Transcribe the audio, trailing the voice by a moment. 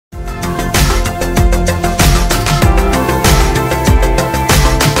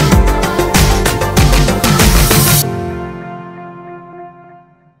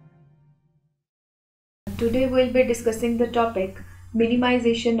Today we'll be discussing the topic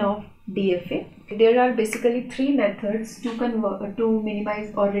minimization of DFA. There are basically three methods to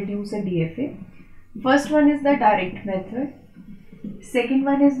minimize or reduce a DFA. First one is the direct method. Second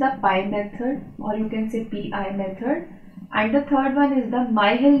one is the pi method, or you can say PI method. And the third one is the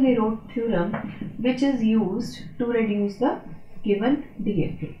Myhill-Nerode theorem, which is used to reduce the given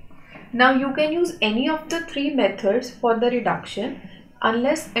DFA. Now you can use any of the three methods for the reduction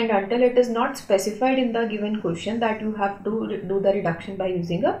unless and until it is not specified in the given question that you have to do the reduction by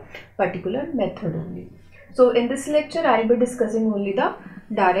using a particular method only. So in this lecture I will be discussing only the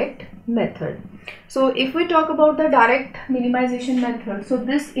direct method. So if we talk about the direct minimization method, so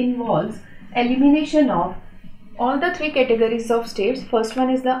this involves elimination of all the three categories of states. First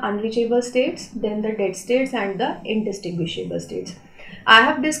one is the unreachable states, then the dead states and the indistinguishable states. I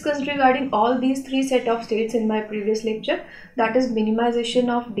have discussed regarding all these three set of states in my previous lecture, that is minimization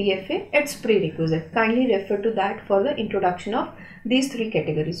of DFA, its prerequisite. Kindly refer to that for the introduction of these three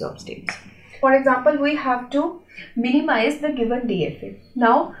categories of states. For example, we have to minimize the given DFA.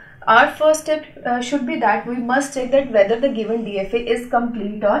 Now, our first step should be that we must check that whether the given DFA is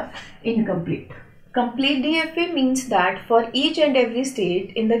complete or incomplete. Complete DFA means that for each and every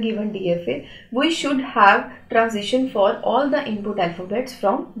state in the given DFA, we should have transition for all the input alphabets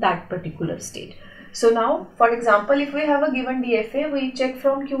from that particular state. So now, for example, if we have a given DFA, we check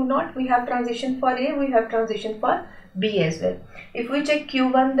from Q0, we have transition for A, we have transition for B as well. If we check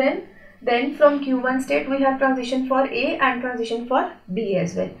Q1 then from Q1 state, we have transition for A and transition for B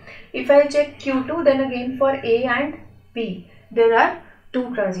as well. If I check Q2, then again for A and B, there are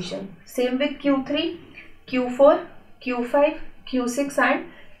two transitions. Same with Q3, Q4, Q5, Q6 and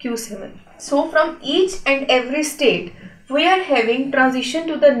Q7. So from each and every state, we are having transition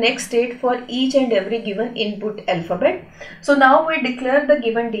to the next state for each and every given input alphabet. So now we declare the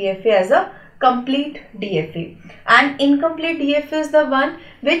given DFA as a complete DFA. And incomplete DFA is the one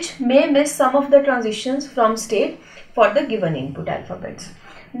which may miss some of the transitions from state for the given input alphabets.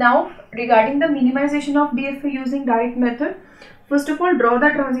 Now regarding the minimization of DFA using direct method, first of all, draw the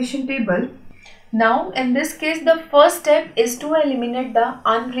transition table. Now, in this case, the first step is to eliminate the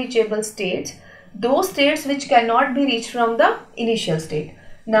unreachable states, those states which cannot be reached from the initial state.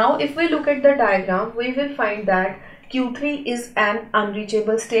 Now, if we look at the diagram, we will find that Q3 is an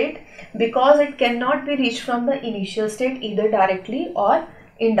unreachable state because it cannot be reached from the initial state either directly or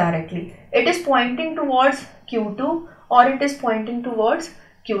indirectly. It is pointing towards Q2 or it is pointing towards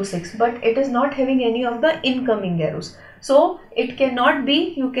Q6, but it is not having any of the incoming arrows. So it cannot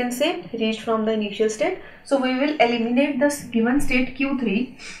be, you can say, reached from the initial state. So we will eliminate this given state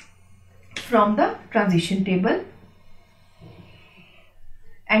Q3 from the transition table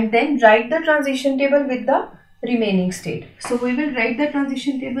and then write the transition table with the remaining state. So we will write the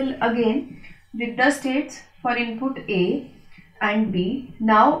transition table again with the states for input A and B.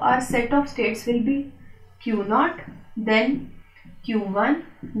 Now our set of states will be Q0, then Q1,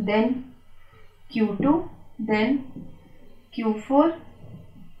 then Q2, then Q4,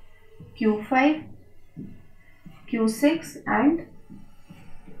 Q5, Q6 and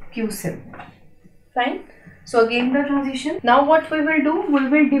Q7. Fine. So again the transition. Now what we will do, we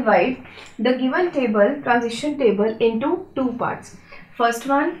will divide the given table, transition table, into two parts. First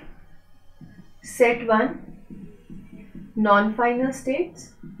one, set 1 non-final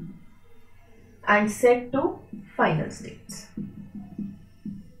states and set 2 final states.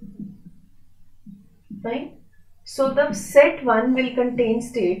 Fine. So the set 1 will contain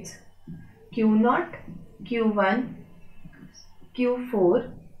states Q0, Q1,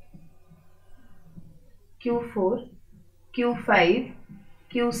 Q4, Q4, Q5,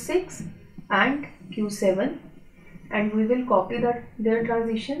 Q6 and Q7, and we will copy their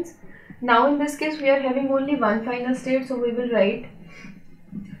transitions. Now in this case we are having only one final state, so we will write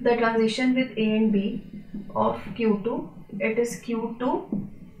the transition with A and B of Q2. It is Q2,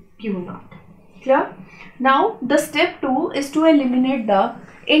 Q0. Clear? Now the step 2 is to eliminate the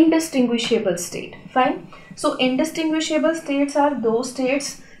indistinguishable state. Fine. So indistinguishable states are those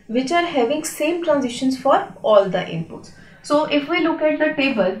states which are having same transitions for all the inputs. So if we look at the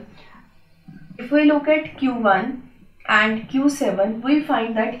table, if we look at Q1 and Q7, we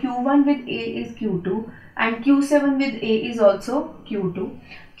find that Q1 with A is Q2 and Q7 with A is also Q2.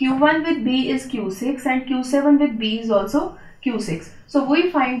 Q1 with B is Q6 and Q7 with B is also Q6. So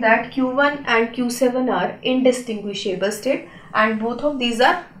we find that Q1 and Q7 are indistinguishable state and both of these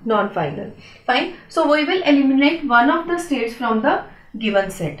are non-final. Fine. So we will eliminate one of the states from the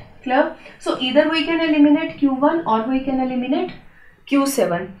given set. Clear? So either we can eliminate Q1 or we can eliminate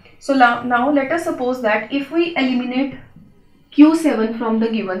Q7. So now let us suppose that if we eliminate Q7 from the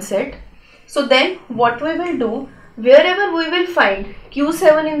given set, So then what we will do, wherever we will find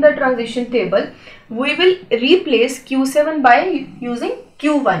Q7 in the transition table, we will replace Q7 by using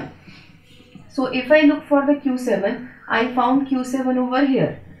Q1. So if I look for the Q7, I found Q7 over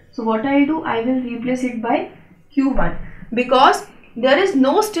here. So what I will do, I will replace it by Q1, because there is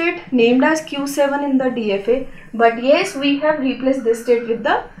no state named as Q7 in the DFA, but yes, we have replaced this state with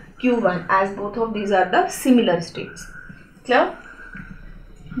the Q1, as both of these are the similar states. Clear?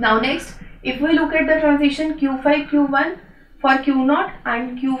 Now next, if we look at the transition Q5 Q1 for Q0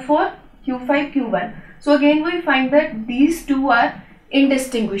 and Q4 Q5 Q1, so again we find that these two are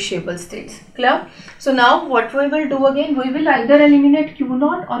indistinguishable states. Clear? So now what we will do again, we will either eliminate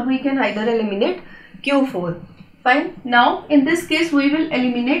Q0 or we can either eliminate Q4. Fine. Now in this case we will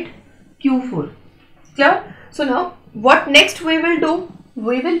eliminate Q4. Clear? So now what next we will do,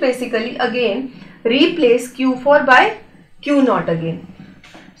 we will basically again replace Q4 by Q0 again.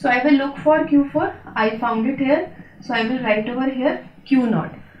 So I will look for Q4, I found it here, so I will write over here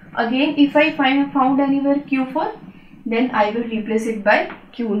Q0. Again if I found anywhere Q4, then I will replace it by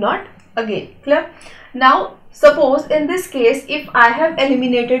Q0 again. Clear? Now suppose in this case, if I have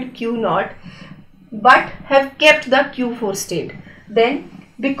eliminated Q0 but have kept the Q4 state, then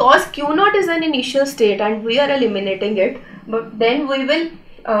because Q0 is an initial state and we are eliminating it, but then we will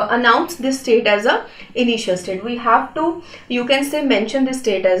announce this state as a initial state. We have to, you can say, mention this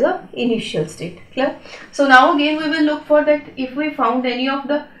state as a initial state. Clear? So now again we will look for that if we found any of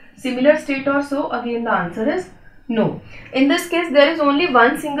the similar state or so. Again the answer is no. In this case there is only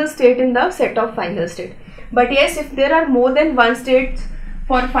one single state in the set of final state. But yes, if there are more than one state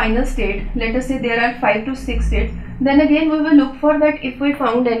for final state, let us say there are 5 to 6 states, then again we will look for that if we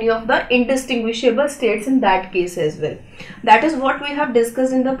found any of the indistinguishable states in that case as well. That is what we have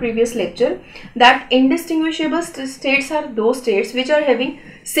discussed in the previous lecture, that indistinguishable states are those states which are having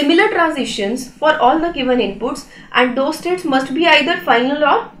similar transitions for all the given inputs, and those states must be either final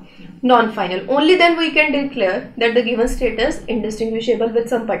or non-final. Only then we can declare that the given state is indistinguishable with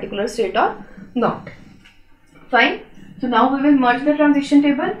some particular state or not. Fine. So now we will merge the transition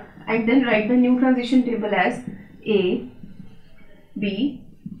table and then write the new transition table as A, B.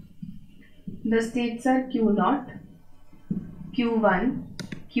 The states are Q0, Q1,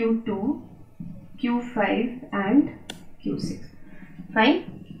 Q2, Q5 and Q6.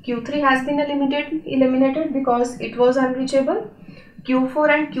 Fine. Q3 has been eliminated because it was unreachable. Q4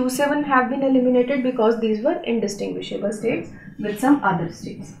 and Q7 have been eliminated because these were indistinguishable states with some other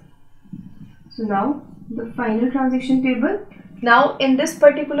states. So now the final transition table. Now in this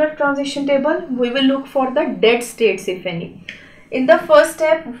particular transition table we will look for the dead states, if any. In the first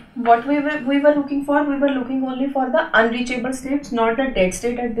step, what we were looking for, we were looking only for the unreachable states, not the dead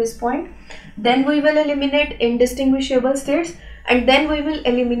state at this point. Then we will eliminate indistinguishable states and then we will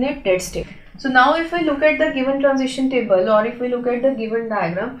eliminate dead state. So now if we look at the given transition table or if we look at the given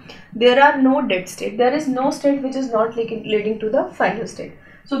diagram, there are no dead state. There is no state which is not leading to the final state.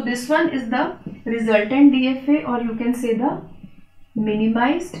 So this one is the resultant DFA, or you can say the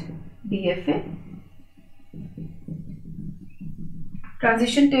minimized DFA.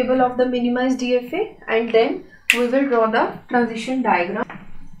 Transition table of the minimized DFA, and then we will draw the transition diagram.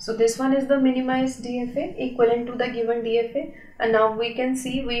 So this one is the minimized DFA equivalent to the given DFA, and now we can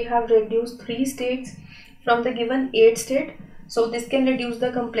see we have reduced 3 states from the given 8 state. So this can reduce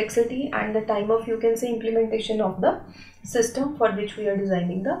the complexity and the time of, you can say, implementation of the system for which we are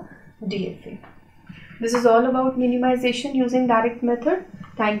designing the DFA. This is all about minimization using direct method.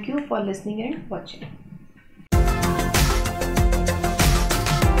 Thank you for listening and watching.